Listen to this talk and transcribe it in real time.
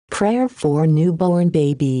Prayer for newborn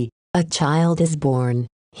baby. A child is born,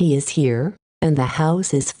 he is here, and the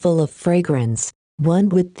house is full of fragrance. One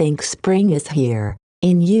would think spring is here.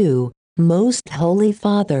 In you, most holy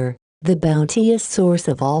Father, the bounteous source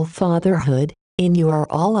of all fatherhood, in you are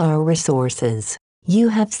all our resources. You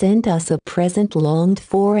have sent us a present longed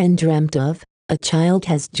for and dreamt of. A child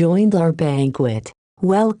has joined our banquet.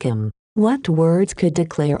 Welcome. What words could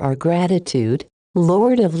declare our gratitude,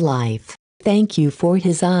 Lord of life? Thank you for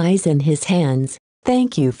his eyes and his hands.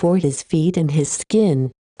 Thank you for his feet and his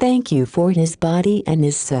skin. Thank you for his body and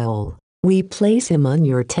his soul. We place him on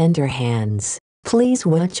your tender hands. Please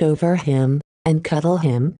watch over him, and cuddle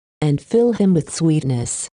him, and fill him with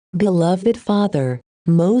sweetness. Beloved Father,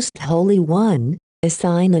 Most Holy One,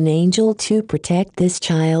 assign an angel to protect this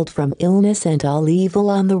child from illness and all evil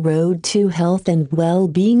on the road to health and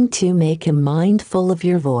well-being, to make him mindful of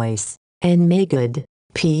your voice. And may good,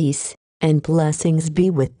 peace, and blessings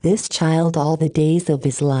be with this child all the days of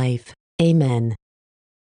his life. Amen.